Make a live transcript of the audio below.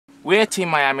We're Team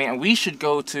Miami and we should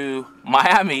go to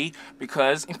Miami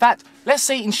because, in fact, let's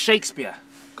say in Shakespeare.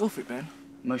 Go for it, Ben.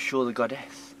 Most sure the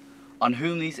goddess, on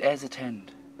whom these airs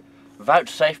attend,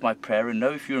 vouchsafe my prayer and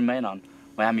know if you remain on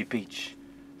Miami Beach,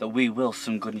 that we will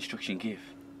some good instruction give,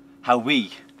 how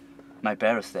we may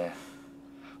bear us there.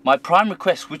 My prime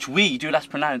request, which we do last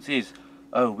pronounce, is,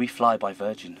 oh, we fly by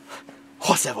Virgin.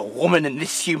 What's ever woman in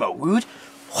this humour wood?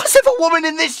 What's ever woman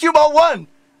in this humour one?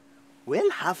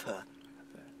 We'll have her.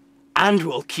 And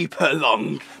we'll keep her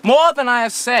long. More than I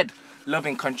have said,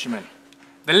 loving countrymen.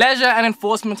 The leisure and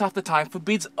enforcement of the time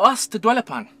forbids us to dwell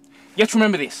upon. Yet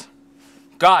remember this.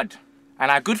 God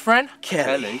and our good friend,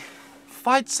 Kelly.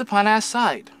 fights upon our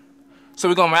side. So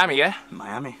we're going Miami, yeah?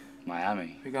 Miami.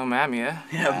 Miami. We're going Miami, yeah?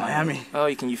 Yeah, Miami. Oh,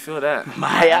 you feel that?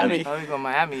 Miami. Oh, we're going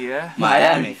Miami, yeah?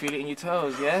 Miami. You feel it in your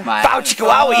toes, yeah? Bow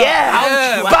Chihuahua, yeah!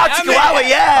 Yeah, Bow Chihuahua,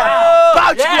 yeah!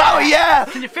 Bow Chihuahua, yeah!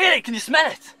 Can you feel it? Can you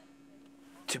smell it?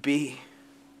 To be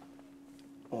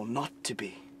or not to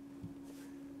be?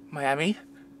 Miami?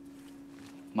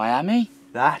 Miami?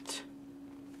 That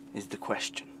is the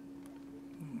question.